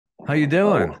How you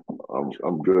doing?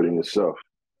 I'm good in yourself.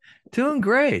 Doing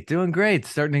great, doing great.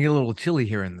 Starting to get a little chilly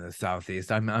here in the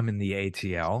southeast. I'm in the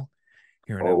ATL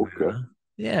here in Oh, okay. Atlanta.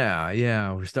 Yeah,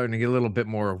 yeah, we're starting to get a little bit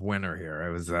more of winter here.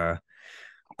 It was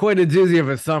quite a doozy of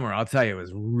a summer. I'll tell you, it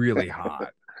was really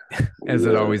hot, as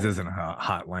it Yeah, always is in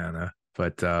hot Atlanta.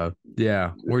 But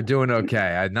yeah, we're doing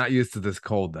okay. I'm not used to this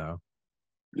cold though.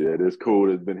 yeah. This cold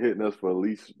has been hitting us for at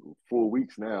least 4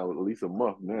 weeks now, at least a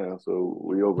month now. So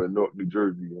we over in North New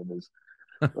Jersey, and it's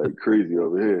like crazy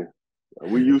over here.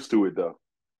 We used to it though.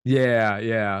 Yeah,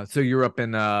 yeah. So you're up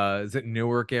in is it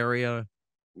Newark area?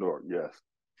 North, yes,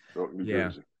 North New Yeah.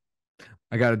 Jersey.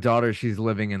 I got a daughter, she's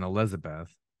living in Elizabeth.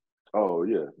 Oh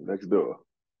yeah, next door.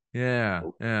 Yeah,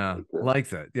 O- yeah, Okay,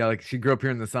 likes it. Yeah, like she grew up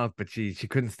here in the South, but she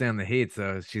couldn't stand the heat,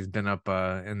 so she's been up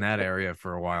in that area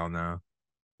for a while now.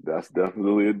 that's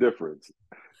definitely a difference.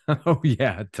 Oh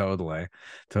yeah, totally,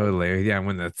 totally. Yeah,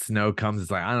 when the snow comes,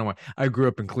 it's like I don't know. I grew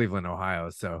up in Cleveland, Ohio,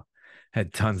 so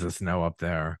had tons of snow up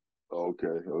there. Okay,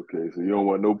 okay. So you don't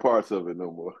want no parts of it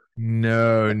no more.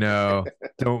 No, no,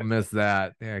 don't miss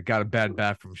that. Yeah, got a bad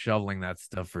back from shoveling that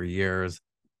stuff for years.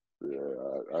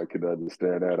 Yeah, I can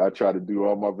understand that. I try to do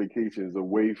all my vacations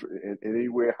away from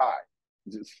anywhere hot,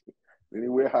 just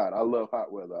anywhere hot. I love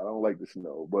hot weather. I don't like the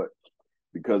snow, but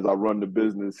because I run the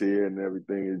business here and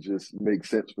everything, it just makes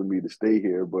sense for me to stay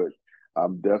here. But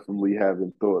I'm definitely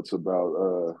having thoughts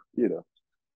about,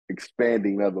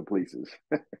 expanding other places.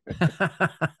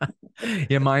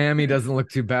 Yeah, Miami doesn't look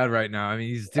too bad right now. I mean,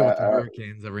 you I, deal with the I,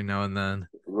 hurricanes every now and then.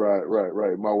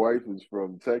 right. My wife is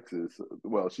from Texas.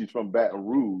 Well, she's from Baton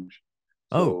Rouge.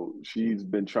 Oh, So she's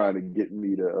been trying to get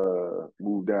me to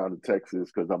move down to Texas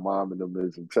because her mom and them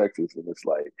is in Texas. And it's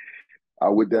like, I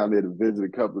went down there to visit a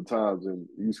couple of times and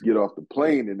you used to get off the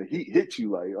plane and the heat hits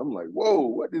you. Like, I'm like, whoa,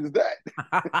 what is that?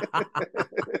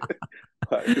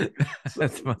 Like,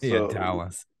 that's so, funny in so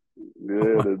Dallas. Oh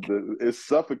yeah, my it's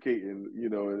suffocating,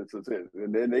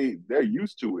 and then they're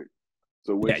used to it.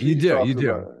 So when Yeah, you she do. You talks about,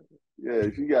 do. yeah,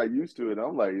 she got used to it.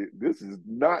 I'm like, this is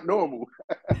not normal.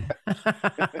 But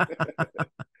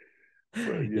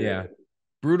Yeah. yeah,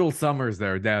 Brutal summers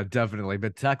there, yeah, definitely.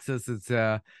 But Texas, it's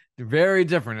very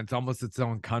different. It's almost its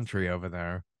own country over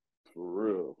there. for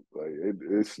real. Like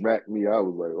it smacked me. I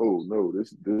was like, oh no,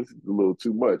 this is a little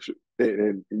too much.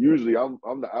 And usually I'm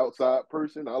the outside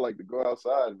person. I like to go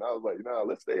outside, and I was like, nah,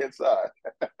 let's stay inside.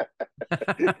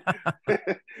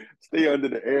 Stay under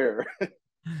the air. But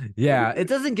Yeah, it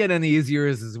doesn't get any easier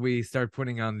as we start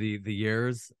putting on the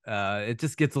years. It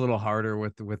just gets a little harder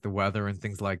with the weather and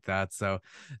things like that. So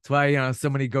that's why so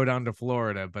many go down to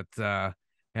Florida. But yeah,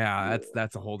 yeah,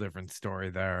 that's a whole different story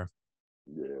there.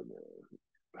 yeah, man.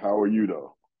 How are you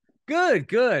though? Good,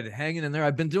 good. Hanging in there.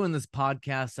 I've been doing this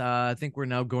podcast. I think we're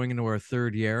now going into our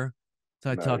third year.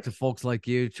 So I talk to Nice. folks like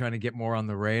you trying to get more on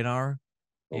the radar.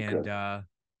 And Okay.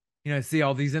 I see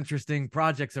all these interesting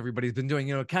projects everybody's been doing.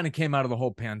 It kind of came out of the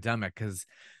whole pandemic because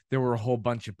there were a whole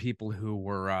bunch of people who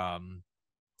were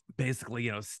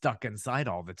basically, stuck inside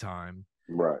all the time.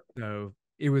 Right. So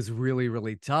it was really,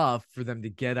 really tough for them to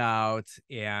get out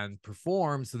and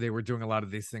perform. So they were doing a lot of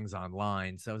these things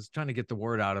online. So I was trying to get the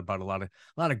word out about a lot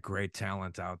of great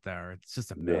talent out there. It's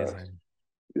just Yes. amazing.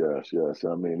 Yes.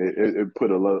 I mean, it put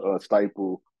a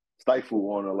stifle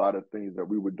on a lot of things that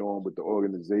we were doing with the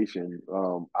organization.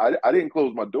 I didn't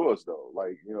close my doors though.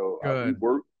 Like Good.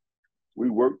 we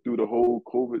worked through the whole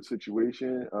COVID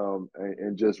situation,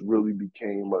 and just really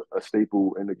became a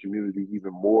staple in the community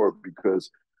even more because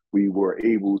we were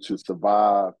able to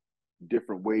survive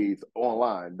different ways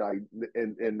online, like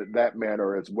in that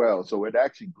manner as well. So it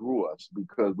actually grew us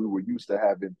because we were used to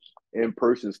having in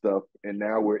person stuff, and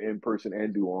now we're in person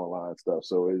and do online stuff.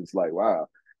 So it's like wow,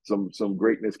 some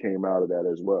greatness came out of that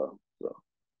as well. So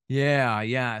Yeah,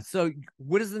 yeah. So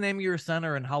what is the name of your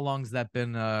center and how long's that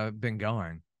been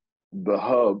going? the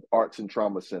Hub Arts and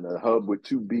Trauma Center, Hub with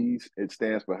two B's, it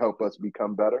stands for Help Us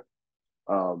Become Better.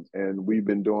 And we've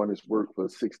been doing this work for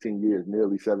 16 years,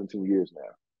 nearly 17 years now.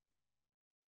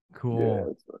 Yeah.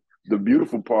 Cool. The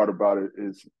beautiful part about it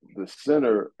is the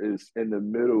center is in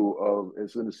the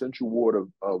it's in the central ward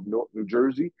of North New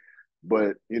Jersey.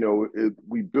 But,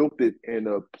 we built it in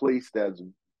a place that's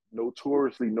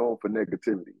notoriously known for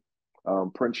negativity,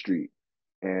 Prince Street.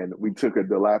 And we took a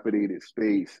dilapidated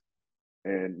space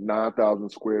and 9,000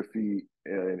 square feet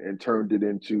and turned it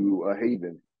into a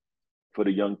haven for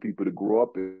the young people to grow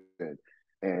up in.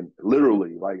 And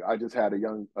literally, like I just had a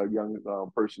young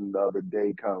person the other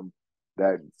day come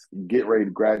that get ready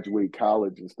to graduate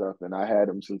college and stuff, and I had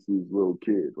him since he was a little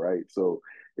kid, right? So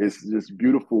it's just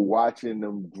beautiful watching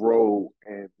them grow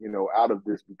and out of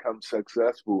this become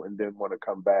successful and then want to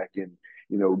come back and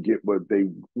get what they,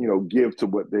 give to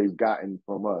what they've gotten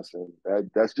from us.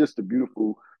 And that's just the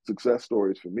beautiful success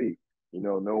stories for me,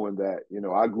 knowing that,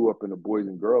 I grew up in the Boys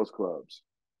and Girls Clubs,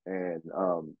 and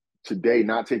today,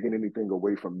 not taking anything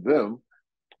away from them,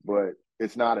 but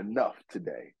it's not enough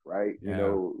today, right?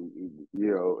 Yeah.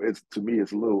 It's, to me,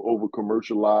 it's a little over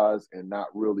commercialized and not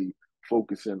really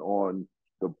focusing on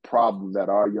the problem that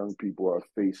our young people are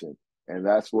facing. And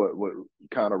that's what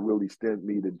kind of really stemmed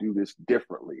me to do this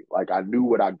differently. Like, I knew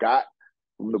what I got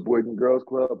from the Boys and Girls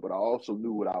Club, but I also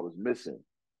knew what I was missing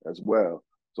as well.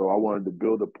 So I wanted to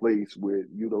build a place where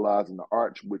utilizing the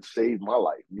arts would save my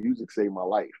life. Music saved my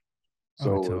life.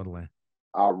 Oh, So totally.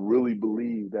 I really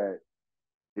believe that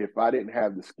if I didn't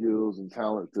have the skills and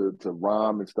talent to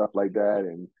rhyme and stuff like that,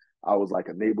 and I was like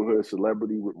a neighborhood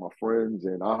celebrity with my friends,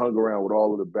 and I hung around with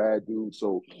all of the bad dudes,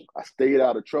 so I stayed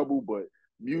out of trouble. But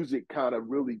music kind of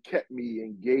really kept me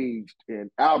engaged and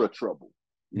out of trouble,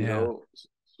 you Yeah. know.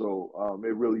 So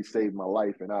it really saved my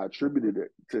life, and I attributed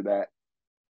it to that.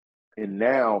 And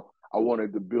now I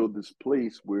wanted to build this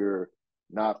place where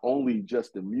not only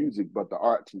just the music, but the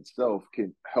arts itself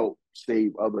can help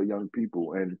save other young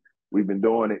people. And we've been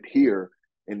doing it here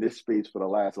in this space for the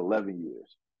last 11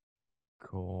 years.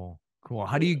 Cool. Cool.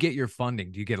 How do you Yeah. get your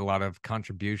funding? Do you get a lot of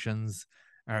contributions?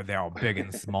 Are they all big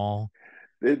and small?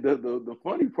 The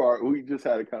funny part, we just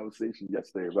had a conversation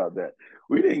yesterday about that.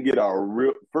 We didn't get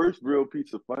our first real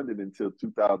piece of funding until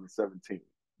 2017,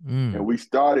 and Mm, we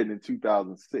started in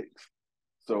 2006.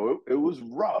 So it was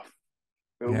rough.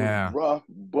 It was yeah. rough,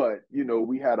 but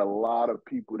we had a lot of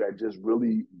people that just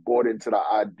really bought into the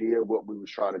idea of what we was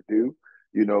trying to do.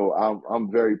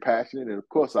 I'm very passionate, and of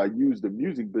course, I use the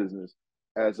music business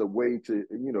as a way to,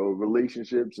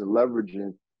 relationships and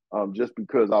leveraging. Just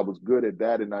because I was good at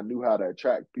that, and I knew how to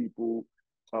attract people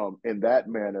in that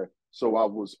manner. So I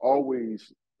was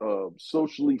always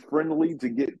socially friendly to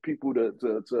get people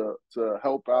to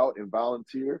help out and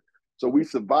volunteer. So we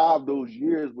survived those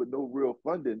years with no real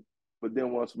funding, but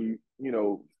then once we,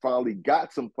 finally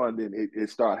got some funding, it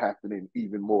started happening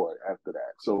even more after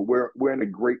that. So we're in a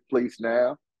great place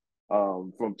now.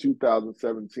 From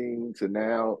 2017 to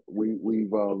now, we've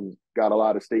got a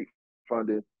lot of state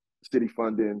funding, city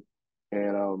funding,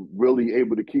 and really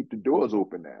able to keep the doors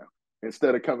open now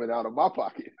instead of coming out of my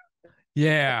pocket.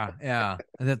 Yeah, yeah.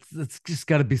 That's just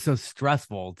got to be so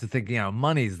stressful to think,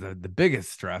 money's the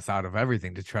biggest stress out of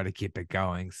everything to try to keep it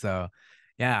going. So,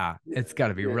 yeah, Yeah, it's got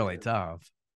to be really yeah. tough.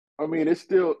 I mean, it's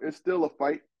still a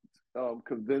fight,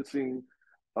 convincing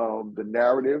the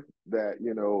narrative that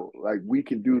like we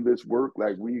can do this work.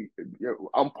 Like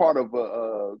I'm part of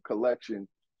a collection,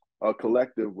 a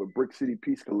collective, with Brick City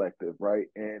Peace Collective, right?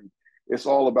 And it's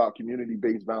all about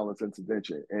community-based violence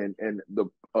intervention and the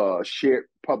shared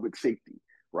public safety,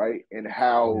 right? And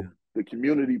how Yeah. the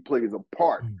community plays a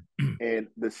part in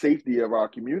the safety of our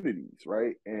communities,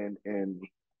 right? And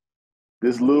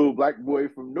this little black boy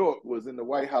from Newark was in the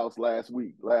White House last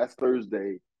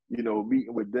Thursday,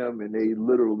 meeting with them, and they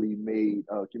literally made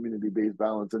community-based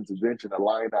violence intervention a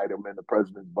line item in the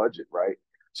president's budget, right?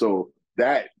 So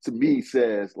that to me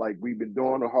says, like, we've been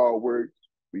doing the hard work.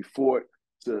 We fought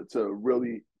to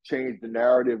really change the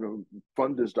narrative and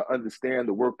funders to understand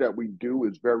the work that we do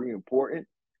is very important.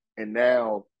 And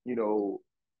now, President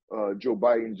Joe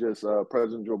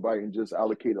Biden just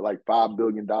allocated like $5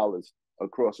 billion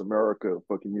across America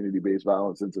for community-based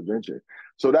violence intervention.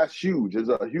 So that's huge. It's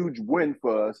a huge win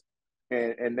for us.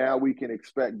 And now we can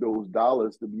expect those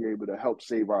dollars to be able to help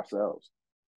save ourselves.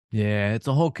 Yeah, it's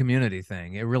a whole community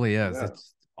thing. It really is. Yeah.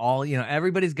 It's all,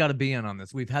 everybody's got to be in on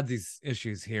this. We've had these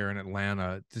issues here in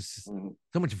Atlanta, just Mm-hmm.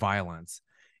 so much violence.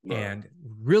 Right. And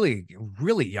really,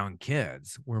 really young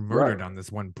kids were murdered Right. on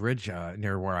this one bridge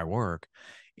near where I work.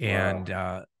 And,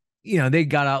 Wow. they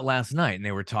got out last night and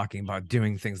they were talking about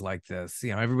doing things like this.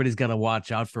 Everybody's got to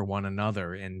watch out for one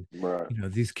another. And, Right.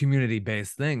 these community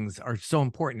based things are so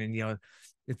important. And,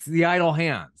 it's the idle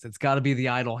hands. It's got to be the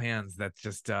idle hands that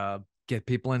just get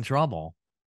people in trouble.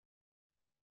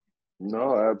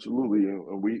 No, absolutely.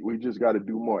 And we just got to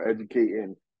do more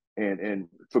educating. And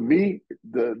for me,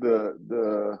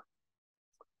 the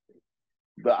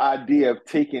idea of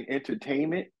taking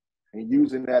entertainment and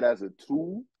using that as a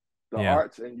tool, the Yeah.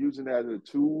 arts, and using that as a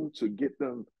tool to get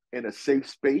them in a safe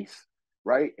space,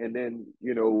 right? And then,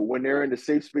 when they're in the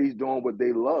safe space doing what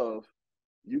they love,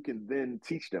 you can then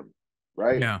teach them,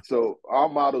 right? Yeah. So our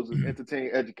models is entertain,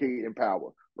 educate,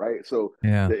 empower, right? So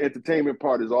Yeah. the entertainment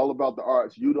part is all about the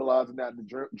arts, utilizing that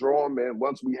to draw them in.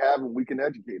 Once we have them, we can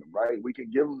educate them, right? We can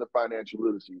give them the financial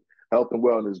literacy, health and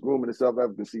wellness, grooming and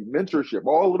self-efficacy, mentorship,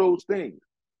 all of those things.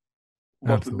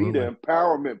 But for me, Absolutely. the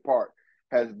empowerment part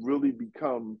has really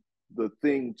become the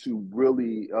thing to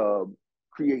really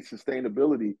create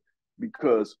sustainability,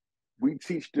 because we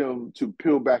teach them to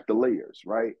peel back the layers,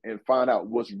 right, and find out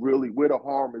what's really where the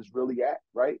harm is really at,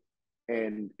 right,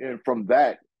 and from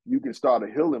that you can start a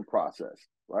healing process,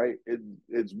 right.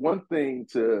 It's one thing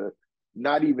to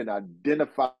not even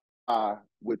identify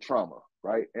with trauma,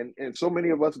 right, and so many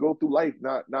of us go through life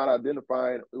not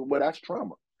identifying, well, that's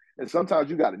trauma, and sometimes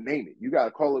you got to name it, you got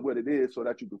to call it what it is so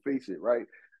that you can face it, right.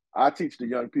 I teach the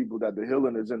young people that the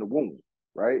healing is in the womb,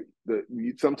 right?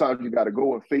 Sometimes you got to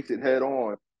go and face it head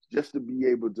on just to be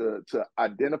able to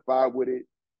identify with it,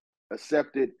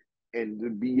 accept it, and to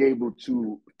be able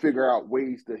to figure out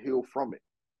ways to heal from it.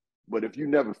 But if you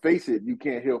never face it, you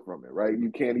can't heal from it, right?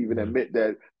 You can't even Yeah. admit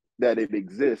that it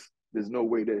exists. There's no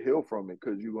way to heal from it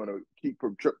because you're going to keep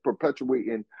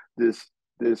perpetuating this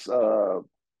this uh,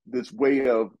 this way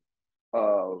of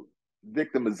uh,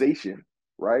 victimization,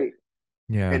 right?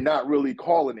 Yeah. And not really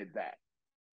calling it that,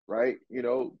 right? You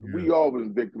know, Yeah. we all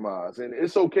been victimized, and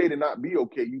it's okay to not be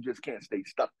okay. You just can't stay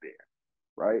stuck there,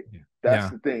 right? Yeah. That's Yeah.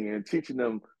 the thing, and teaching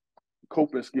them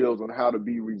coping skills on how to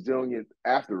be resilient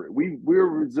after it. We're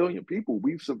resilient people.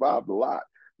 We've survived a lot,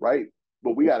 right?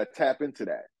 But we got to tap into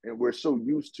that, and we're so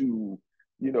used to,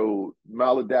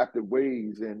 maladaptive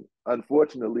ways, and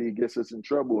unfortunately, it gets us in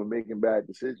trouble and making bad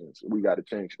decisions. We got to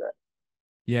change that.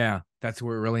 Yeah, that's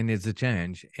where it really needs to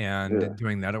change. Yeah. And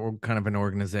doing that or kind of an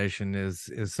organization is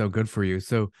so good for you.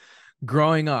 So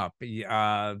growing up,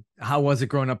 how was it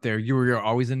growing up there? You're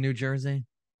always in New Jersey?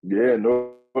 Yeah,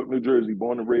 Newark, New Jersey,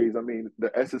 born and raised. I mean,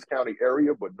 the Essex County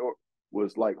area, but Newark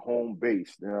was like home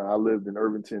base. I lived in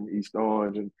Irvington, East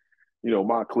Orange, and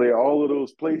Montclair, all of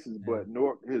those places. Yeah. But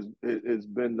Newark has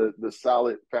been the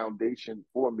solid foundation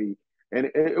for me, and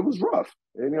it was rough.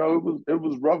 And it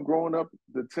was rough growing up.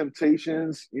 The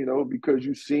temptations, because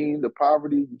you've seen the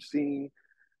poverty, you've seen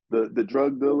the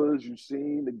drug dealers, you've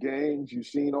seen the gangs, you've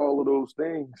seen all of those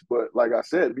things. But like I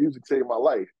said, music saved my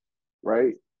life,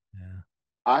 right? Yeah.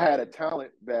 I had a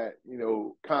talent that,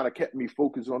 kind of kept me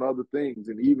focused on other things.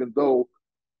 And even though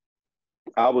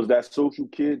I was that social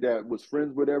kid that was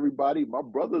friends with everybody, my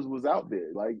brothers was out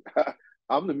there. Like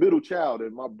I'm the middle child,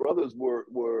 and my brothers were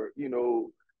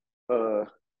uh,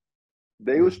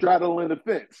 they were Yeah. straddling the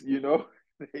fence. they,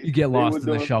 You get they were lost in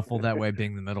the doing. shuffle that way,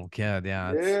 being the middle kid.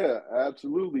 Yeah, it's Yeah,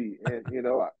 absolutely. And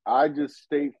I just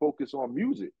stayed focused on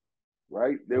music,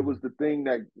 right? There was the thing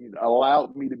that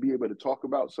allowed me to be able to talk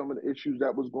about some of the issues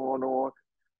that was going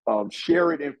on,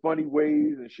 share it in funny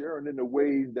ways, and sharing in the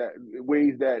ways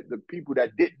that the people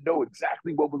that didn't know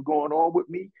exactly what was going on with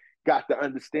me got to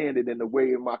understand it in the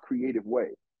way, in my creative way,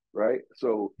 right?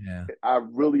 So yeah. I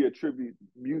really attribute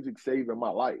music saving my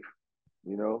life,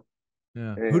 you know.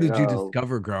 Yeah. Who And did you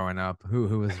discover growing up? Who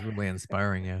was really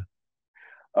inspiring you?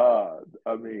 I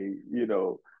mean,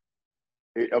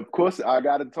 of course, I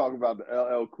got to talk about the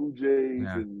LL Cool J's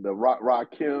Yeah. and the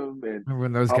Rakim, and Remember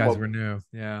when those I'm guys a were new?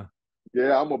 Yeah.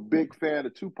 yeah, I'm a big fan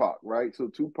of Tupac, right? So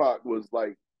Tupac was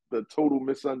like the total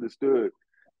misunderstood.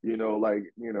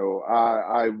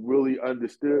 I really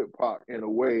understood Pac in a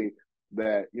way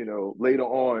that later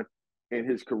on in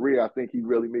his career, I think he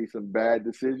really made some bad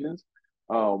decisions.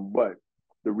 But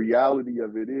the reality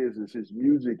of it is his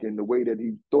music and the way that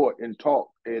he thought and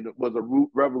talked, and it was a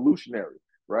revolutionary,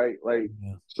 right? Like,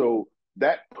 Yeah. so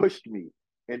that pushed me,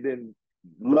 and then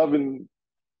loving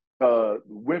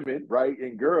women, right,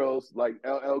 and girls, like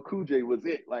LL Cool J was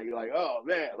it. Like, oh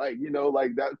man,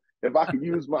 like that. If I could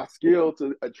use my skill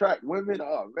to attract women,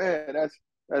 oh man,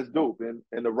 that's dope. And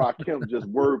the Rakim, just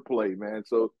wordplay, man.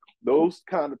 So those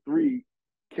kind of three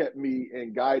kept me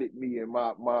and guided me in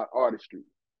my artistry.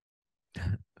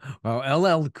 Well,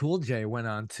 LL Cool J went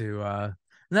on to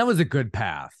and that was a good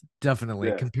path, definitely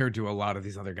Yes, compared to a lot of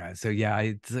these other guys. So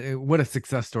yeah, what a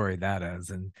success story that is.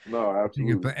 And no, I think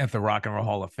absolutely, at the Rock and Roll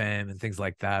Hall of Fame and things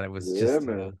like that, it was yeah, just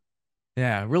man,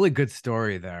 yeah, really good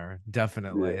story there, yeah.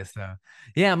 definitely. So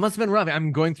yeah, it must have been rough.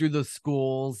 I'm going through those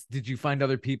schools. Did you find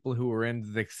other people who were into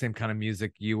the same kind of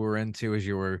music you were into as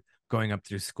you were going up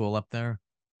through school up there?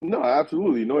 No,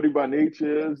 absolutely. Naughty by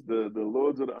Nature's, the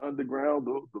Lords of the Underground,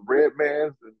 the Red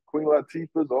Mans, the Queen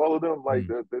Latifahs, all of them. Like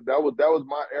Hmm. that was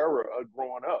my era of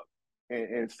growing up,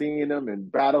 and seeing them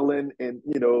and battling, and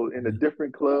in the Yeah.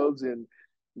 different clubs and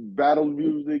battle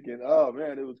music, and oh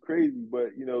man, it was crazy.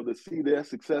 But to see their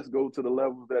success go to the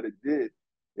levels that it did,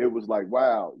 it was like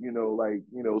wow.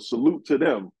 Salute to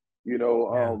them. You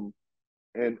know, Yeah. um,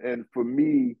 and for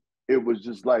me, it was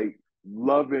just like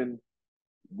loving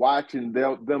watching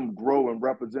them grow and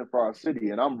represent for our city.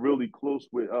 And I'm really close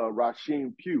with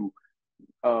Rasheem Pugh,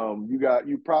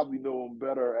 You probably know him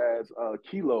better as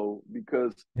Kilo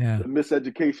because Yeah. the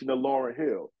Miseducation of Lauryn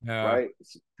Hill, Yeah. right?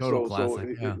 Total So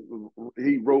classic. Yeah.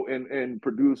 he wrote and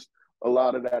produced a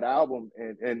lot of that album,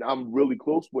 and I'm really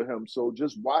close with him. So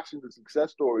just watching the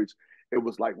success stories, it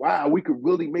was like, wow, we could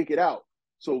really make it out.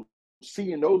 So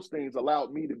seeing those things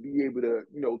allowed me to be able to,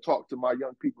 talk to my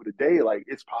young people today, like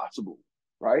it's possible,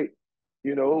 right?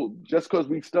 Just because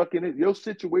we stuck in it, your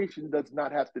situation does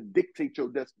not have to dictate your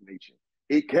destination.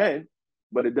 It can,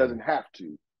 but it doesn't have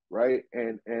to, right?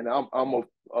 And I'm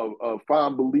a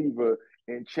fine believer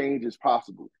in change is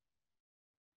possible.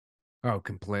 Oh,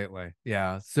 completely.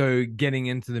 Yeah. So getting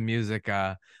into the music,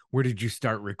 where did you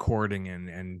start recording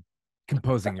and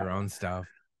composing your own stuff?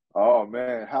 Oh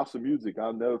man, House of Music,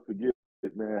 I'll never forget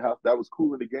it, man. That was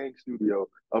Cool in the Gang studio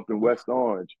up in West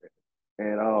Orange.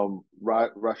 And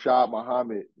Rashad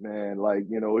Muhammad, man, like,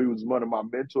 he was one of my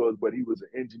mentors, but he was an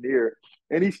engineer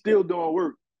and he's still doing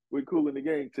work with Cool in the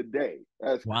Gang today.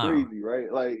 That's Wow. crazy,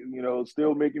 right? Like,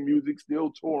 still making music,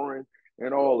 still touring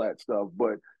and all that stuff.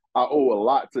 But I owe a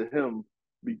lot to him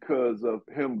because of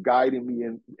him guiding me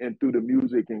in through the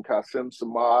music and Kasem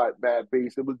Samad, Bad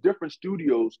Bass. It was different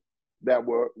studios that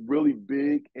were really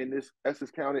big in this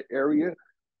Essex County area,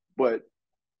 but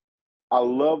I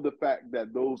love the fact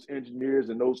that those engineers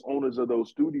and those owners of those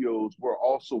studios were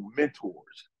also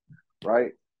mentors,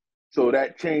 right? So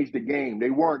that changed the game. They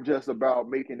weren't just about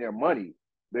making their money,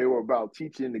 they were about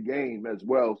teaching the game as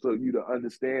well, so you to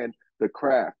understand the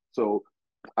craft. So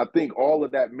I think all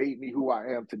of that made me who I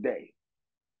am today.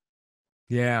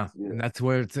 Yeah, and Yeah. that's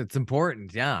where it's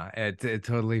important. Yeah, it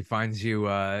totally finds you.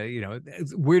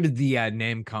 Where did the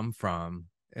name come from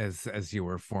as you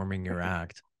were forming your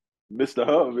act? Mr.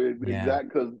 Hubb, Yeah,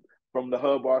 exact because from the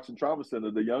Hub Arts and Trauma Center,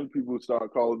 the young people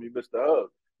start calling me Mr. Hubb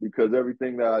because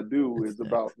everything that I do is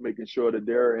about making sure that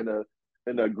they're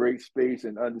in a great space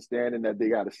and understanding that they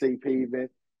got a safe haven,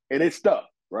 and it's stuff,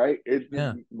 right?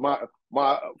 yeah, My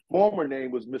former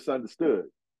name was Misunderstood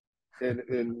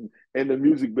in the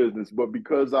music business. But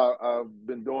because I've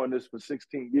been doing this for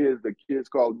 16 years, the kids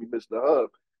called me Mr. Hub.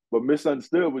 But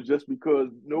misunderstood was just because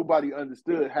nobody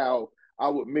understood how I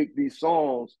would make these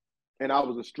songs, and I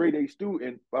was a straight A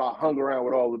student, but I hung around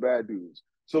with all the bad dudes.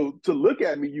 So to look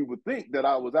at me, you would think that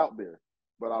I was out there,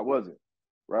 but I wasn't.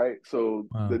 Right. So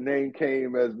the wow, name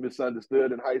came as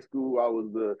misunderstood in high school. I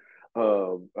was the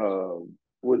uh, uh,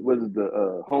 what was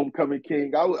the homecoming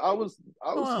king. I was a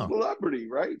oh, celebrity,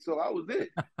 right? So I was it.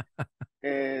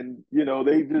 And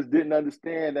they just didn't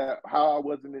understand that how I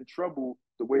wasn't in trouble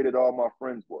the way that all my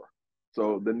friends were.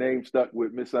 So the name stuck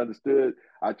with misunderstood.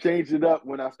 I changed it up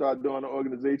when I started doing the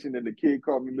organization, and the kid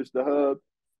called me Mister Hubb,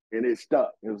 and it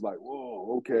stuck. It was like,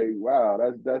 whoa, okay, wow,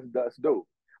 that's dope.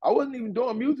 I wasn't even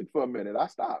doing music for a minute. I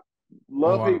stopped. oh,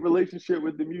 Love hate wow, relationship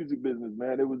with the music business,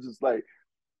 man. It was just like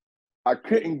I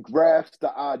couldn't grasp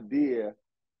the idea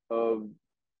of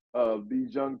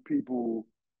these young people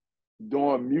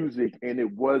doing music and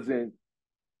it wasn't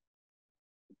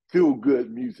feel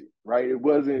good music, right? It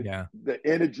wasn't yeah, the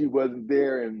energy wasn't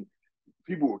there and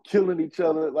people were killing each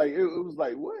other. Like it was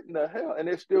like, what in the hell? And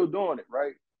they're still doing it,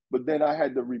 right? But then I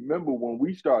had to remember when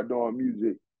we started doing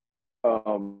music,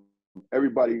 um,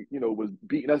 everybody, was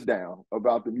beating us down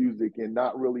about the music and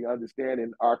not really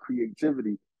understanding our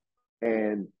creativity.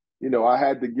 And I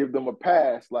had to give them a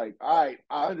pass. Like, all right,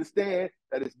 I understand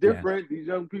that it's yeah, different. These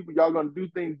young people, y'all gonna do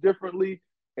things differently,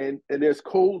 and there's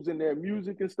codes in their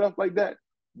music and stuff like that.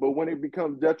 But when it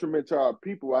becomes detriment to our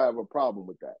people, I have a problem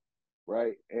with that,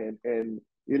 right? And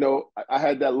I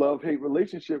had that love hate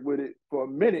relationship with it for a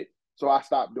minute, so I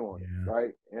stopped doing it, yeah,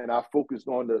 right? And I focused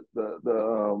on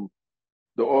the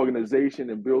organization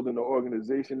and building the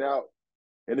organization out.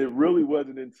 And it really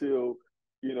wasn't until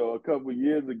a couple of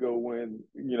years ago when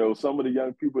some of the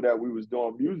young people that we was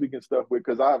doing music and stuff with,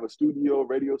 because I have a studio,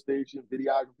 radio station,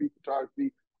 videography,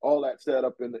 photography, all that set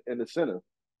up in the center,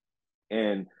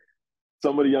 and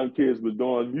some of the young kids was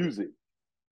doing music,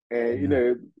 and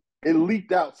yeah, it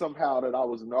leaked out somehow that I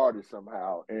was an artist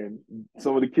somehow, and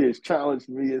some of the kids challenged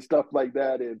me and stuff like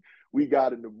that, and we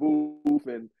got in the booth,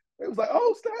 and it was like,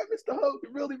 oh, snap, Mr. Hope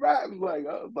can really rap. I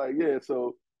was like, yeah.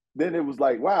 So then it was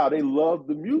like, wow, they loved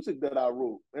the music that I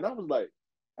wrote, and I was like,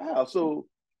 wow. So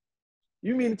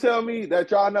you mean to tell me that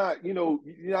y'all not, y'all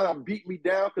not beat me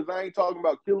down because I ain't talking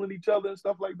about killing each other and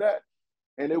stuff like that?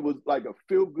 And it was like a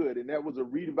feel good, and that was a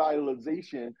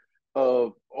revitalization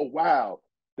of, oh wow,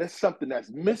 that's something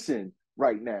that's missing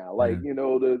right now. Like yeah,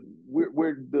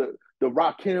 we're the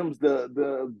Rakims,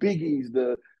 the Biggies,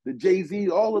 the Jay-Z,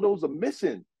 all of those are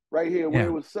missing right here where it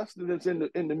yeah, was sustenance in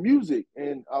the music.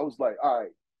 And I was like, all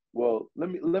right, well,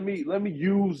 let me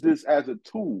use this as a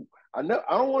tool. I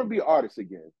don't want to be an artist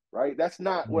again, right? That's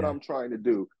not what Yeah. I'm trying to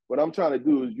do. What I'm trying to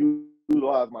do is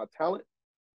utilize my talent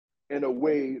in a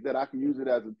way that I can use it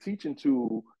as a teaching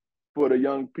tool for the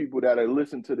young people that are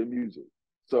listening to the music.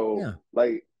 So, Yeah.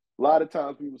 like a lot of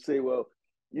times people say, well,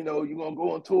 you're gonna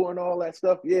go on tour and all that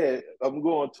stuff. Yeah, I'm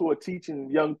going on tour teaching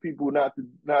young people not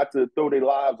to throw their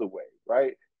lives away,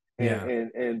 right?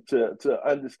 And Yeah. to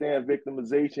understand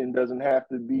victimization doesn't have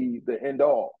to be the end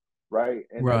all, right?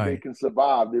 And that they Right. can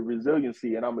survive their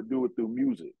resiliency, and I'm gonna do it through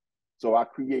music. So I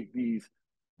create these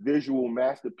visual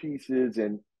masterpieces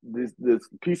and this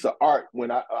piece of art, when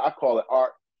I call it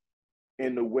art,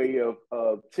 in the way of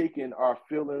taking our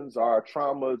feelings, our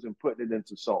traumas, and putting it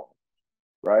into song,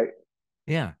 right?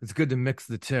 Yeah. It's good to mix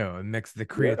the two and mix the Yeah,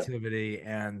 creativity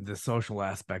and the social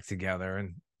aspect together.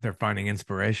 And they're finding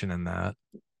inspiration in that.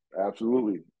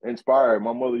 absolutely. Inspired.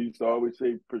 My mother used to always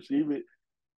say,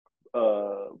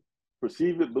 uh,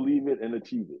 perceive it, believe it, and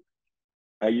achieve it.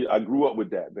 I grew up with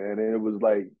that, man, and it was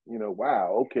like,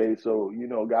 wow, okay, so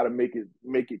got to make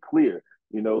it clear,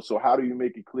 So how do you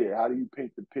make it clear? How do you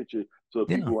paint the picture so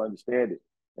Yeah. people understand it?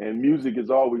 And music has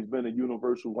always been a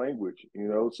universal language,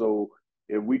 So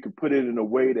if we could put it in a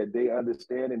way that they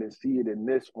understand it and see it in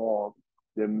this form,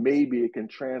 then maybe it can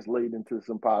translate into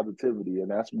some positivity, and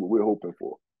that's what we're hoping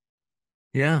for.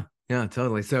 Yeah. Yeah,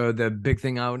 totally. So the big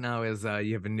thing out now is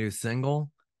you have a new single.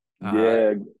 Uh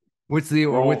Yeah, what's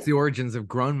grown. the origins of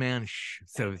Grown Man Shh?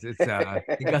 So it's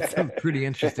you got some pretty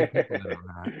interesting people in on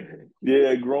that.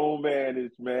 Yeah, grown man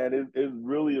is man. It's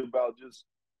really about just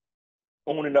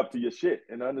owning up to your shit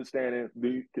and understanding.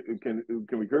 Can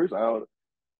we curse? I don't.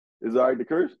 Is it all right to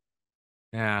curse?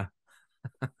 Yeah.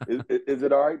 Is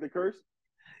it all right to curse?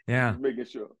 Yeah. Just making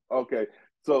sure. Okay.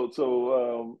 So it was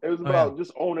Oh yeah. about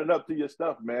just owning up to your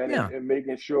stuff, man, and, Yeah. and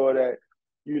making sure that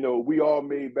we all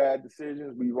made bad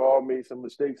decisions. We've all made some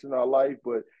mistakes in our life,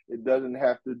 but it doesn't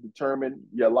have to determine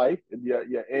your life,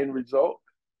 your end result,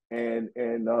 and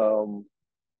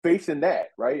facing that,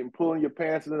 right? And pulling your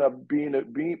pants up, being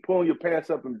pulling your pants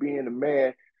up and being the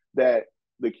man that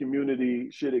the community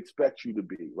should expect you to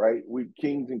be, right? We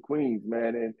kings and queens,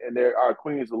 man, and our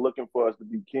queens are looking for us to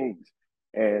be kings.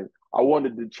 And I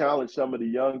wanted to challenge some of the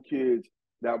young kids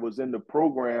that was in the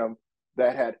program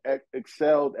that had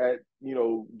excelled at,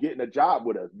 getting a job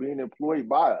with us, being employed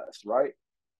by us, right?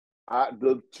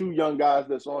 The two young guys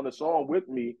that's on the song with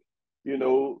me,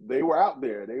 they were out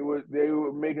there. They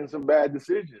were making some bad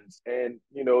decisions, and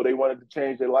they wanted to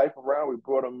change their life around. We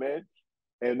brought them in,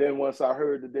 and then once I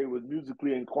heard that they was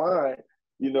musically inclined,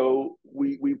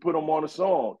 we put them on a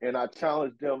song, and I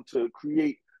challenged them to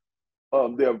create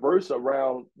their verse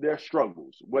around their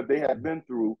struggles, what they had been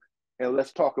through, and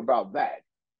let's talk about that.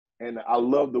 And I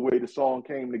love the way the song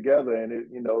came together. And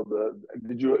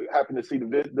did you happen to see the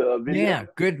video? Yeah.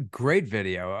 Good, great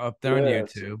video up there on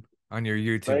Yes. YouTube, on your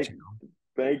YouTube Thank channel.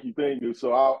 thank you.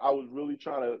 So I was really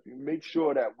trying to make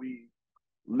sure that we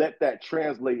let that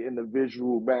translate in the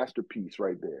visual masterpiece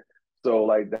right there. So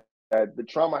like that the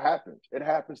trauma happens. It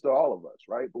happens to all of us,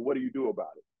 right? But what do you do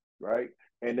about it, right?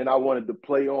 And then I wanted to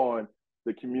play on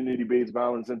the community-based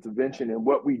violence intervention and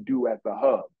what we do at the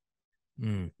hub.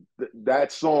 Mm.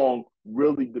 That song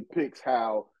really depicts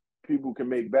how people can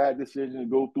make bad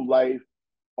decisions, go through life,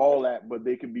 all that, but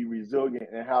they can be resilient,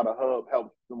 and how the hub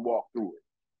helps them walk through it.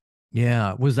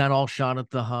 Yeah. Was that all shot at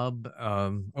the hub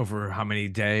over how many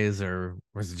days, or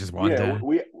was it just one Yeah,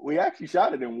 day? we actually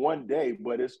shot it in one day,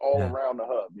 but it's all Yeah. around the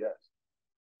hub. Yes.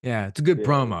 Yeah, it's a good Yeah.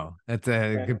 promo. That's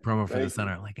a Thank, good promo for the thank you.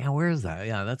 center. Like, yeah, where is that?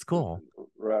 Yeah, that's cool.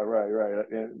 Right.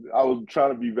 And I was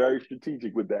trying to be very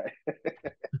strategic with that.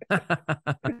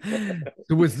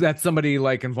 So was that somebody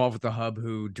like involved with the hub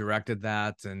who directed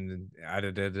that and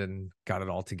edited and got it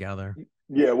all together?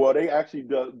 Yeah, well, they actually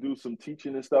do some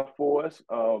teaching and stuff for us.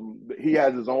 He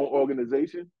has his own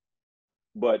organization,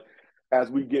 but as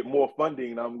we get more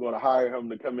funding, I'm going to hire him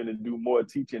to come in and do more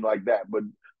teaching like that. But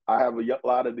I have a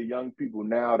lot of the young people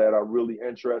now that are really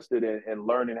interested in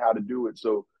learning how to do it.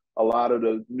 So a lot of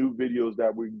the new videos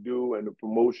that we do and the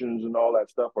promotions and all that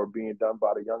stuff are being done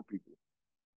by the young people.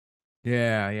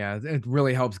 Yeah, yeah. It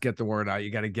really helps get the word out.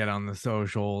 You got to get on the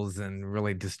socials and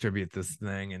really distribute this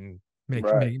thing and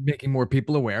Right. making more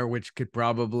people aware, which could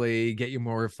probably get you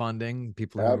more funding,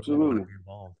 people who really want to Absolutely. be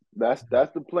involved.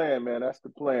 That's the plan, man. That's the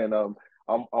plan. I'm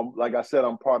like I said,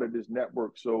 I'm part of this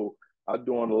network, so I'm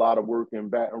doing a lot of work in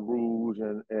Baton Rouge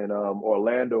and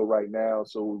Orlando right now.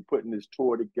 So we're putting this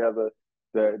tour together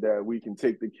that we can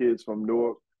take the kids from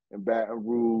Newark and Baton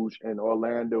Rouge and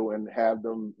Orlando and have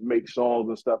them make songs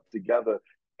and stuff together.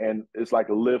 And it's like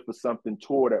a Live for Something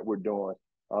tour that we're doing.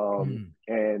 Mm.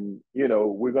 And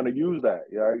we're gonna use that,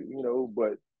 yeah,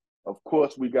 but of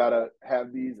course, we gotta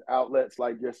have these outlets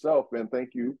like yourself, and thank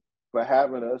you for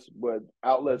having us. But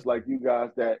outlets like you guys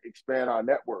that expand our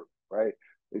network, right?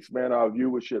 Expand our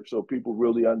viewership, so people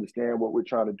really understand what we're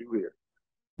trying to do here.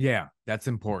 Yeah, that's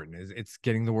important. Is it's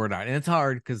getting the word out. And it's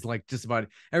hard because like just about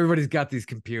everybody's got these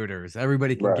computers.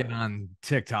 Everybody can Right, get on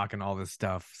TikTok and all this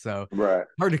stuff. So right,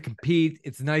 hard to compete.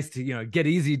 It's nice to, get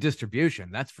easy distribution,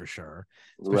 that's for sure.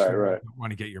 right, Especially when you right.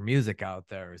 want to get your music out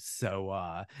there. So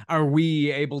are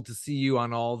we able to see you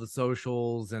on all the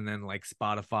socials and then like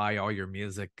Spotify, all your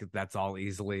music, that's all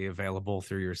easily available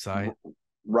through your site?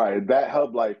 Right. That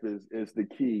hub life is the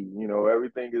key. You know,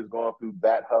 everything is going through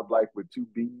that hub life with two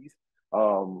B's.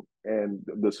 And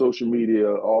the social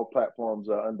media, all platforms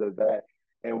are under that.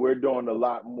 And we're doing a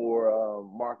lot more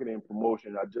marketing and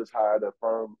promotion. I just hired a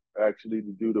firm actually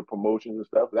to do the promotions and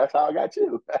stuff. That's how I got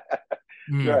you.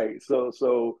 Mm, Right.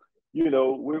 So you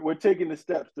know, we're taking the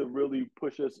steps to really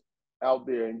push us out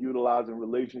there and utilizing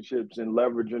relationships and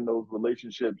leveraging those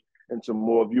relationships into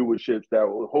more viewerships that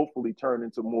will hopefully turn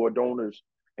into more donors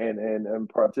and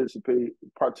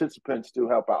participants to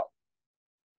help out.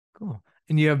 cool.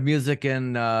 And you have music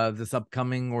in this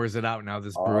upcoming, or is it out now,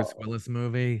 this Uh, Bruce Willis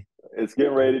movie? it's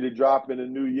getting ready to drop in the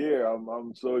new year.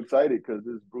 I'm so excited because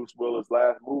this is Bruce Willis'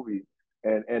 last movie,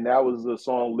 and that was the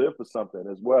song "Live for Something"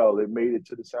 as well. It made it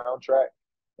to the soundtrack,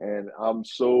 and I'm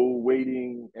so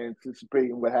waiting,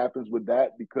 anticipating what happens with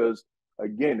that because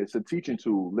again, it's a teaching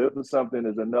tool. "Live for Something"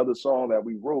 is another song that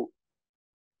we wrote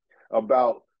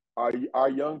about our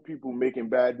young people making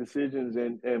bad decisions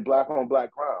and black on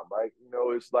black crime, right? You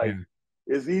know, it's like Yeah.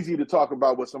 it's easy to talk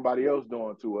about what somebody else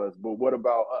doing to us, but what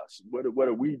about us? What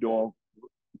are we doing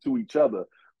to each other?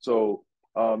 So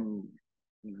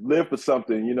live for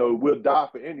something. You know, we'll die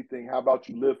for anything. How about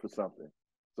you live for something?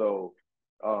 So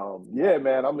yeah,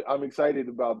 man, I'm excited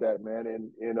about that, man,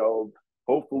 and you know.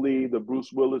 Hopefully, the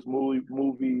Bruce Willis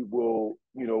movie will,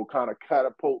 you know, kind of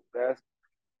catapult that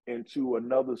into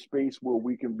another space where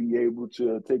we can be able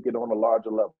to take it on a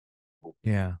larger level.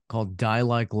 Yeah, called Die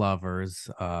Like Lovers.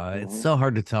 It's Mm-hmm. so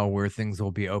hard to tell where things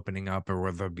will be opening up or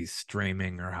whether they'll be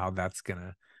streaming or how that's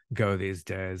gonna go these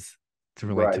days. It's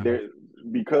really Right tough. there,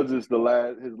 because it's the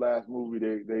last his last movie.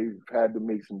 They've had to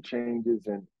make some changes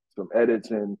and some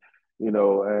edits, and you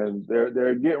know, and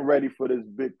they're getting ready for this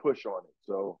big push on it.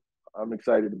 So I'm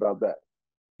excited about that.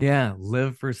 Yeah,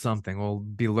 live for something. We'll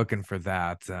be looking for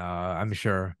that. I'm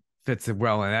sure fits it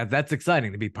well, and that's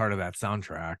exciting to be part of that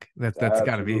soundtrack. That's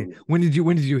got to be. Absolutely. When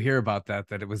did you hear about that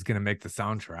it was gonna make the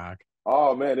soundtrack?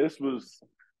 Oh man, this was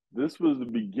the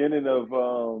beginning of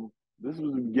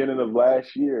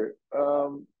last year. I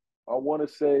want to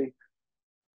say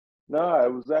no,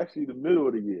 it was actually the middle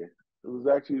of the year. It was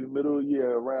actually the middle of the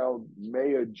year, around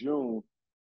May or June,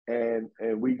 and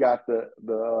we got the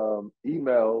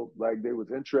email like they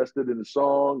was interested in the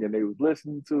song and they was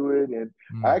listening to it. And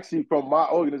Mm, actually, from my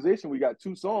organization, we got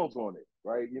two songs on it,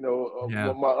 right? You know, yeah,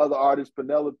 with my other artist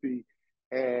Penelope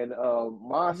and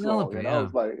my song, Penelope. and I Yeah.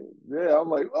 was like, yeah, I'm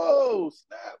like, oh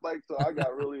snap! Like, so I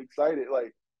got really excited.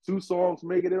 Like, two songs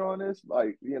making it on this,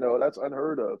 like, you know, that's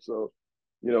unheard of. So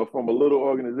you know, from a little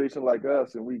organization like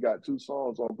us, and we got two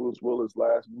songs on Bruce Willis'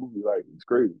 last movie. Like, it's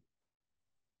crazy.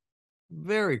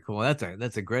 Very cool.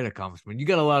 That's a great accomplishment. You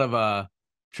got a lot of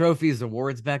trophies,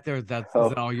 awards back there. Is that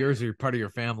Oh, all yours or your part of your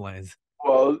family's?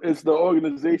 well, it's the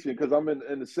organization because I'm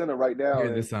in the center right now, You're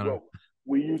the and center. what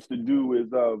we used to do is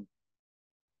the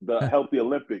Healthy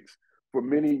Olympics. For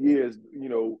many years, you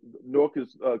know, Newark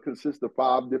consists of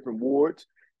 5 different wards,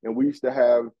 and we used to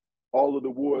have all of the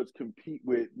wards compete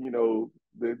with, you know,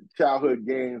 the childhood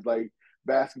games like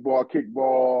basketball,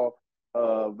 kickball,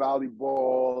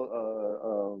 volleyball,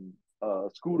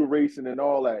 scooter racing, and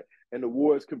all that. And the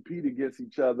wards compete against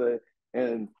each other.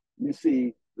 And you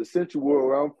see, the Central Ward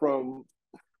where I'm from,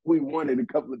 we won it a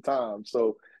couple of times.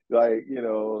 So, like, you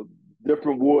know,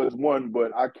 different wards won,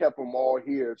 but I kept them all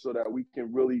here so that we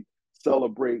can really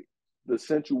celebrate the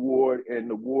Central Ward and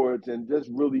the wards and just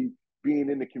really being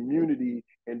in the community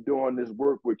and doing this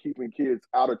work with keeping kids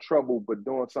out of trouble, but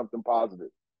doing something positive.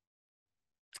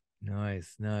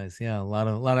 Nice, nice. Yeah, a lot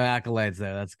of accolades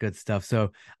there. That's good stuff.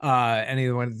 So,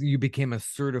 anyone you became a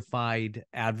certified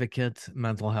advocate,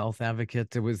 mental health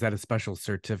advocate. Was that a special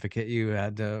certificate you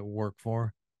had to work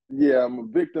for? Yeah, I'm a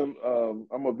victim.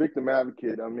 I'm a victim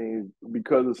advocate. I mean,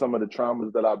 because of some of the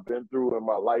traumas that I've been through in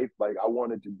my life, like I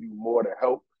wanted to do more to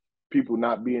help people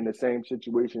not be in the same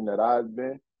situation that I've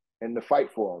been and to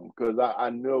fight for them. Because I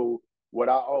know what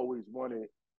I always wanted.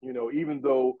 You know, even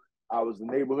though I was a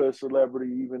neighborhood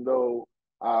celebrity, even though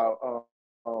I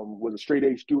was a straight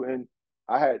A student,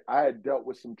 I had dealt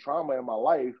with some trauma in my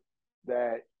life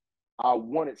that I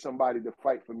wanted somebody to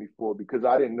fight for me for, because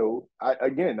I didn't know.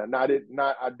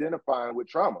 Not identifying with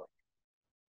trauma,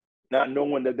 not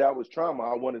knowing that that was trauma.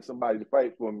 I wanted somebody to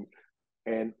fight for me,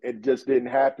 and it just didn't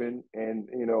happen. And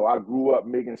I grew up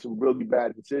making some really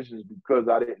bad decisions because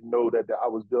I didn't know that I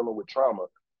was dealing with trauma.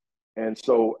 And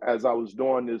so as I was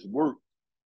doing this work,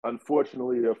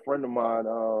 unfortunately, a friend of mine,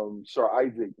 Sir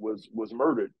Isaac, was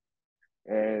murdered,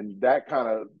 and that kind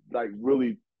of like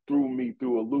really threw me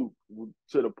through a loop,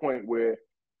 to the point where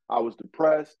I was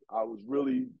depressed. I was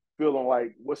really feeling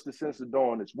like, what's the sense of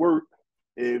doing this work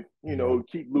if Yeah.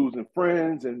 keep losing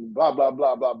friends and blah blah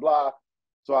blah blah blah.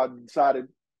 So I decided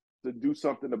to do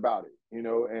something about it,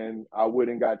 and I went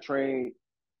and got trained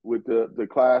with the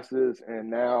classes, and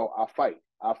now I fight.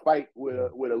 I fight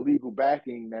with a legal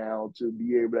backing now to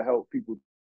be able to help people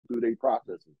through their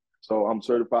processes. So I'm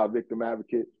certified victim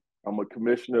advocate. I'm a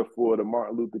commissioner for the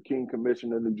Martin Luther King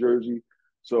Commission in New Jersey.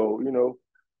 So,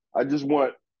 I just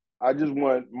want I just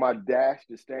want my dash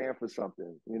to stand for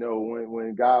something.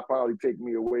 When God finally take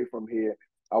me away from here,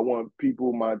 I want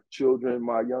people, my children,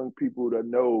 my young people, to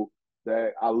know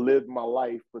that I lived my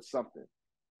life for something.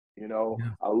 Yeah.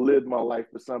 I lived my life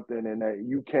for something, and that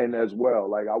you can as well.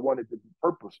 Like, I want it to be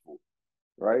purposeful,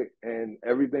 right? And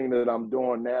everything that I'm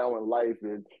doing now in life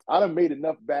is, I done made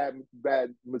enough bad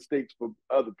mistakes for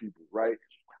other people, right?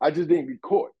 I just didn't get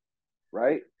caught,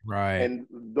 right? Right. And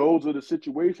those are the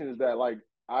situations that, like,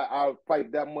 I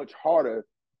fight that much harder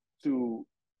to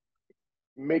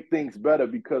make things better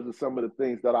because of some of the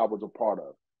things that I was a part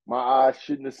of. My eyes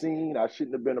shouldn't have seen, I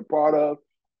shouldn't have been a part of.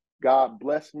 God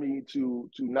blessed me to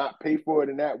not pay for it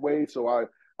in that way, so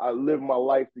I live my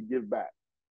life to give back.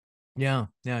 Yeah,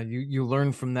 yeah, you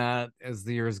learn from that as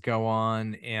the years go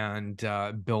on and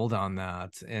build on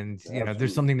that. And there's Absolutely.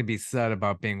 something to be said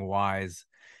about being wise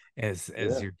as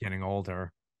Yeah. you're getting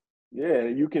older. Yeah,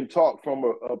 and you can talk from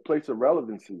a place of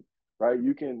relevancy, right?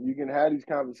 You can have these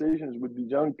conversations with these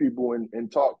young people,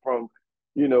 and talk from,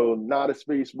 not a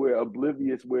space where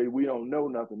oblivious, where we don't know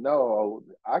nothing. No,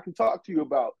 I can talk to you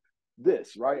about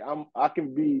this, right? I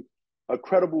can be a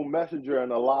credible messenger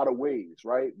in a lot of ways,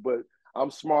 right? But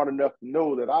I'm smart enough to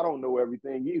know that I don't know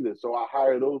everything either. So I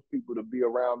hire those people to be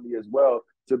around me as well,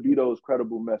 to be those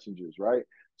credible messengers, right?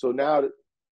 So now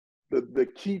the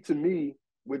key to me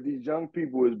with these young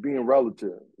people is being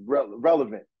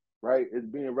relevant, right? It's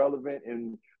being relevant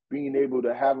and being able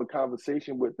to have a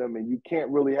conversation with them. And you can't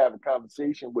really have a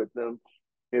conversation with them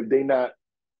if they're not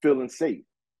feeling safe,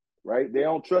 right? They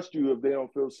don't trust you if they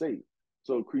don't feel safe.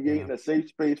 So Yeah. creating a safe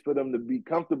space for them to be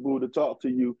comfortable to talk to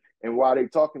you, and while they're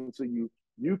talking to you,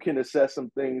 you can assess some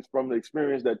things from the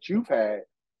experience that you've had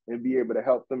and be able to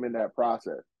help them in that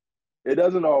process. It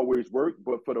doesn't always work,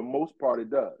 but for the most part,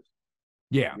 it does.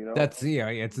 Yeah, You know, that's yeah.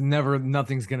 It's never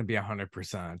nothing's gonna be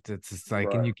 100%. It's just like,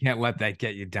 and right? you can't let that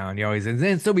get you down. You always, and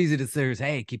it's so easy to say,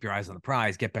 "Hey, keep your eyes on the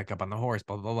prize, get back up on the horse."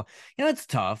 Blah blah blah. It's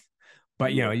tough,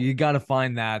 but Yeah. you got to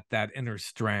find that inner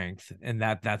strength, and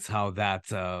that's how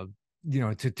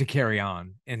to carry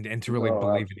on and to really No,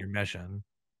 believe in your absolutely, mission.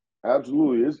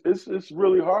 absolutely. It's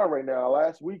really hard right now.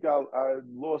 Last week, I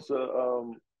lost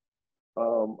a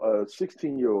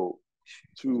 16-year-old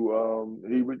to,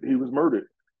 he was murdered,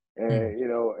 Hmm.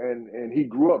 and and he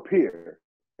grew up here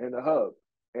in the hub,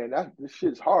 and this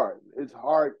shit's hard. It's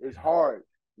hard. It's hard,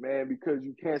 man, because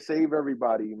you can't save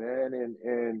everybody, man,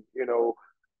 and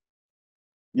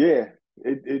yeah,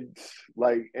 it's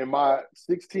like, in my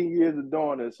 16 years of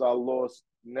doing this, I lost,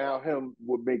 now him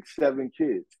would make 7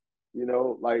 kids.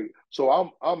 Like,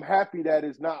 so I'm happy that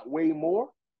it's not way more,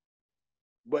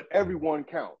 but everyone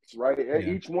counts, right? Yeah.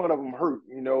 Each one of them hurt,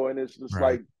 and it's just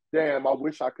Right. like, damn, I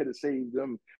wish I could have saved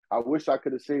them. I wish I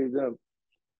could have saved them.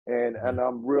 And Yeah.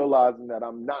 I'm realizing that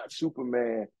I'm not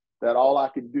Superman, that all I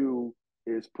could do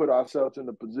is put ourselves in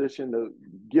a position to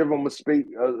give them a space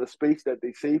that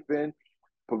they safe in,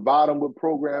 provide them with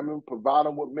programming, provide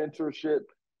them with mentorship.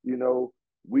 You know,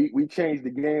 we change the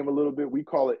game a little bit. We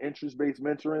call it interest based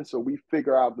mentoring. So we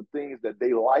figure out the things that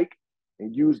they like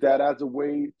and use that as a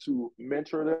way to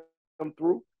mentor them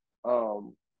through.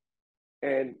 Um,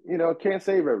 and can't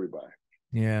save everybody.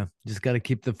 Yeah, just got to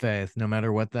keep the faith, no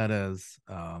matter what that is.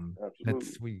 That's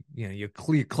Absolutely, you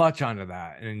clutch onto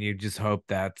that, and you just hope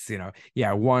that's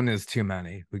yeah, one is too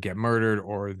many who get murdered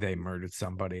or they murdered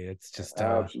somebody. It's just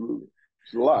absolutely.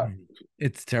 It's a lot.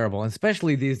 it's terrible, and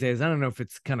especially these days. I don't know if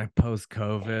it's kind of post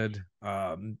COVID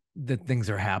that things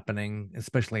are happening,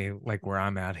 especially like where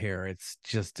I'm at here. It's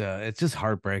just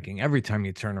heartbreaking every time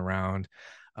you turn around.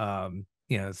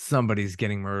 Somebody's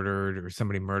getting murdered or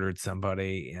somebody murdered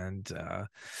somebody, and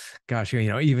gosh,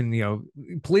 even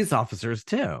police officers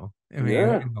too. I mean,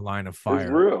 Yeah, in the line of it's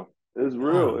fire. real. It's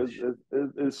real. Gosh.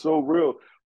 It's so real.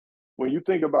 When you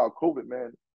think about COVID,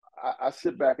 man, I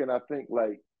sit back and I think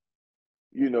like,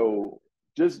 you know,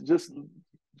 just just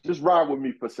just ride with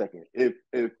me for a second. If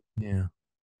Yeah.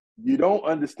 you don't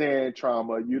understand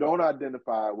trauma, you don't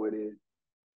identify with it,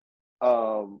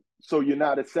 so you're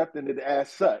not accepting it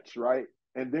as such, right?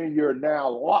 And then you're now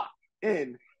locked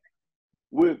in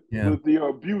Yeah. with your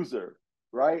abuser,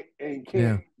 right? And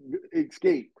can't Yeah.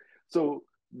 escape. So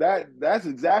that's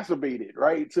exacerbated,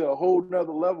 right, to a whole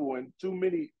nother level. And too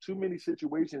many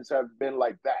situations have been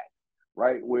like that,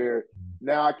 right? Where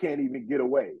now I can't even get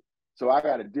away. So I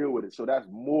got to deal with it. So that's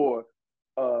more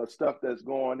stuff that's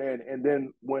going in. And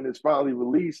then when it's finally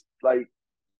released, like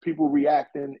people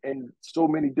react in so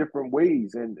many different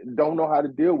ways and don't know how to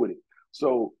deal with it.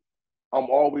 So I'm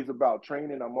always about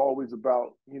training. I'm always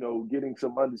about, getting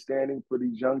some understanding for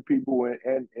these young people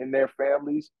and their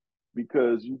families,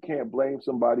 because you can't blame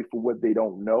somebody for what they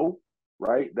don't know,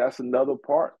 right? That's another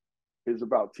part, is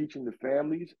about teaching the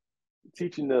families,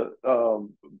 teaching the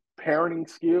parenting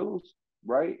skills,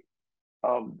 right?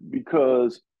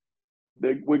 Because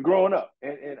we're growing up.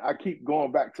 And I keep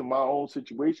going back to my own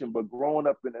situation, but growing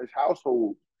up in this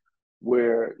household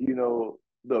where,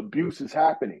 the abuse is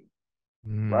happening,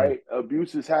 Mm. right?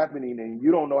 Abuse is happening and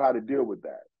you don't know how to deal with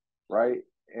that, right?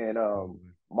 And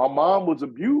my mom was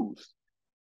abused,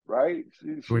 right?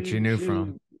 Which you knew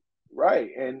from. Right.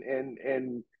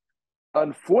 And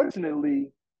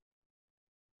unfortunately,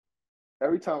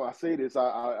 every time I say this,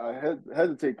 I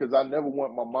hesitate because I never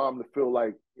want my mom to feel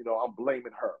like, I'm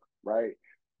blaming her, right?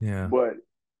 Yeah. But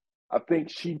I think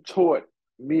she taught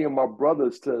me and my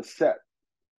brothers to accept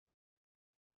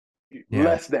Yeah.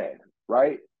 less than,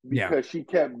 right? Yeah. Because she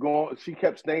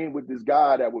kept staying with this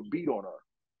guy that would beat on her,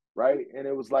 right? And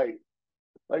it was like,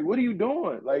 what are you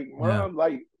doing? Like, Yeah. mom,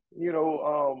 like, you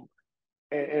know,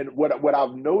 and what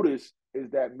I've noticed is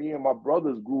that me and my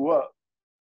brothers grew up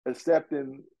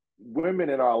accepting women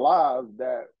in our lives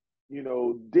that,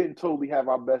 didn't totally have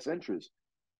our best interest.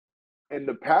 And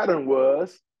the pattern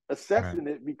was Right. accepting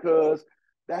it because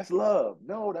that's love.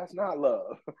 No, that's not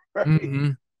love, right?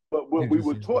 Mm-hmm. But You what we just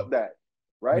were taught that,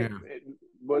 right? yeah.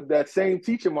 But that same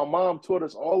teacher, my mom taught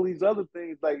us all these other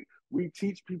things. Like, we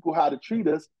teach people how to treat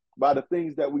us by the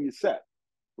things that we accept,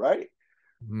 right?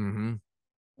 Mm-hmm.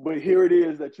 But here it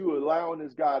is that you're allowing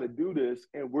this guy to do this,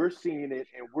 and we're seeing it,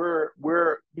 and we're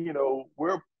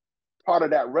part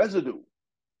of that residue,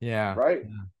 Yeah. right?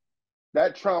 Yeah.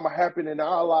 That trauma happened in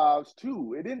our lives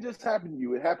too. It didn't just happen to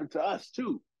you; it happened to us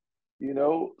too.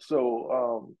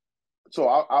 So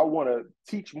I want to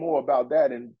teach more about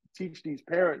that and teach these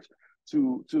parents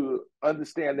to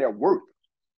understand their worth,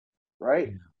 right?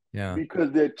 Yeah. Yeah.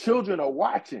 Because their children are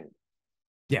watching.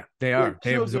 Yeah. They Their are.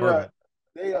 They children absorb are it.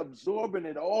 they absorbing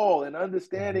it all and Mhm.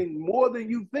 understanding more than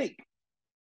you think,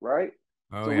 right?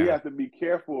 Oh So we yeah. have to be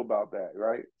careful about that,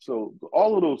 right? So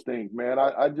all of those things, man.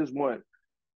 I just want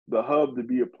the hub to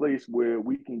be a place where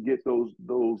we can get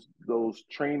those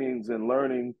trainings and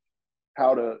learning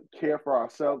how to care for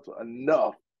ourselves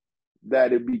enough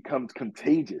that it becomes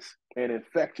contagious and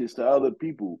infectious to other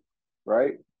people,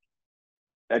 right?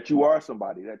 That you are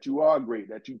somebody, that you are great,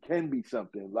 that you can be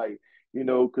something. Like,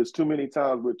 because too many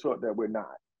times we're taught that we're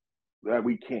not, that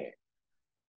we can't.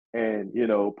 And,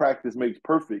 practice makes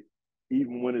perfect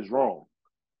even when it's wrong.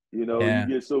 You Yeah.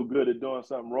 get so good at doing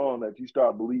something wrong that you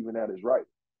start believing that is right.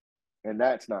 And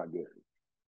that's not good,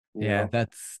 you Yeah, know?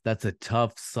 that's a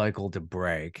tough cycle to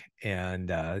break. And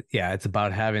yeah, it's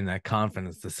about having that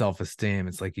confidence, the self-esteem.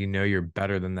 It's like you're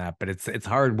better than that, but it's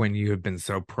hard when you have been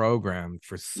so programmed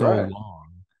for so Right.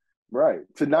 long. Right.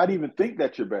 To not even think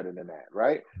that you're better than that,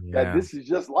 right? That Yeah. this is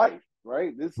just life,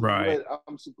 right? This is Right. what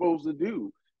I'm supposed to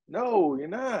do. No, you're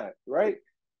not, right?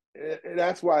 And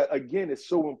that's why, again, it's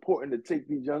so important to take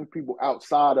these young people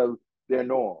outside of their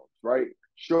norms, right?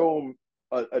 Show them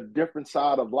a different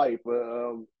side of life.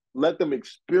 Let them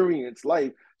experience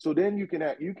life, so then you can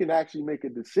actually make a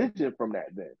decision from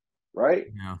that. Then, right?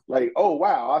 Yeah. Like, oh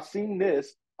wow, I've seen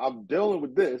this. I'm dealing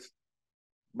with this,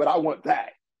 but I want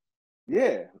that.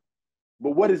 Yeah,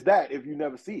 but what is that if you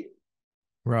never see it,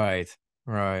 Right.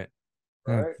 Right.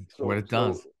 That's right? what So it so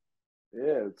does.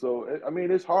 yeah. So I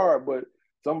mean, it's hard, but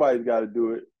somebody's got to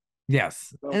do it.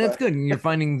 Yes. And it's Somebody. good. And you're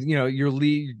finding,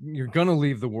 you're gonna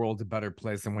leave the world a better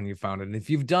place than when you found it. And if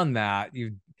you've done that,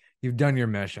 you've done your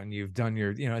mission. You've done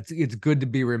your, it's good to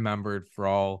be remembered for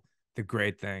all the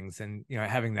great things and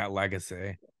having that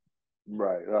legacy.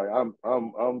 Right. Like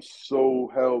I'm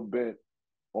so hell bent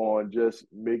on just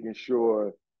making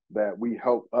sure that we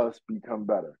help us become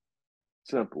better.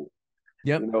 Simple.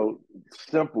 Yep. You know,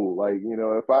 simple. Like,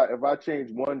 if I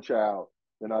change one child,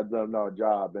 than I've done our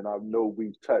job. And I know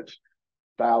we've touched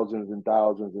thousands and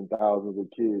thousands and thousands of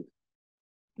kids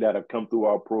that have come through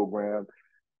our program,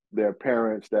 their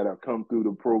parents that have come through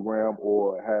the program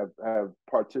or have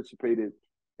participated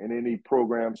in any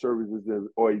program services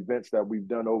or events that we've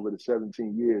done over the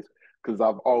 17 years, because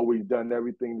I've always done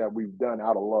everything that we've done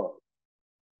out of love.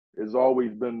 It's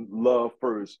always been love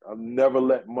first. I've never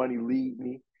let money lead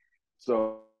me.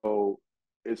 So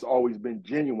it's always been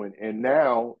genuine. And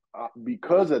now,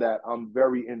 because of that, I'm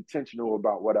very intentional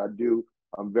about what I do.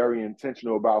 I'm very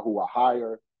intentional about who I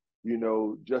hire,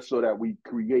 just so that we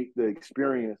create the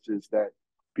experiences that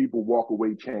people walk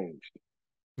away changed.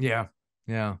 Yeah.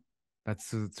 Yeah.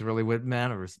 It's really what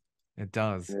matters. It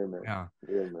does. Yeah, man. Yeah.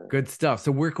 Yeah, man. Good stuff.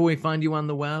 So where can we find you on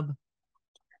the web?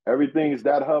 Everything is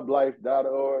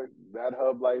thathublife.org, that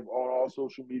hub life on all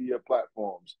social media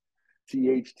platforms.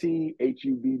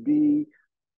 THTHUBB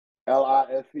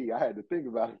LIFE. I had to think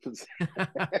about it.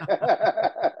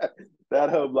 That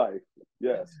Hub Life.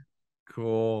 Yes.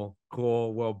 Cool.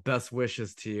 Cool. Well, best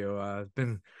wishes to you. It's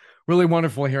been really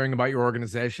wonderful hearing about your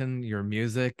organization, your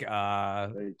music.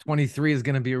 23 is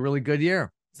going to be a really good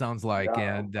year, sounds like.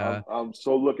 Yeah, And I'm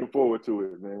so looking forward to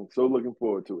it, man. So looking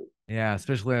forward to it. yeah,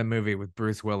 especially that movie with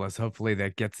Bruce Willis. Hopefully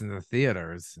that gets in the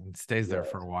theaters and stays there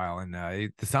Yes. for a while. And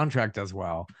the soundtrack does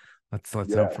well. Let's hope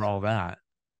for Yes. all that.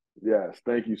 Yes.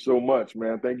 Thank you so much,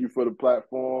 man. Thank you for the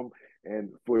platform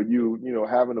and for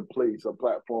having a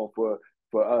platform for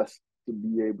us to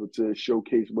be able to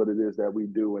showcase what it is that we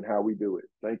do and how we do it.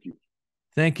 Thank you.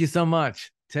 Thank you so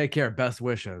much. Take care. Best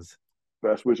wishes.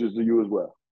 Best wishes to you as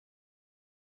well.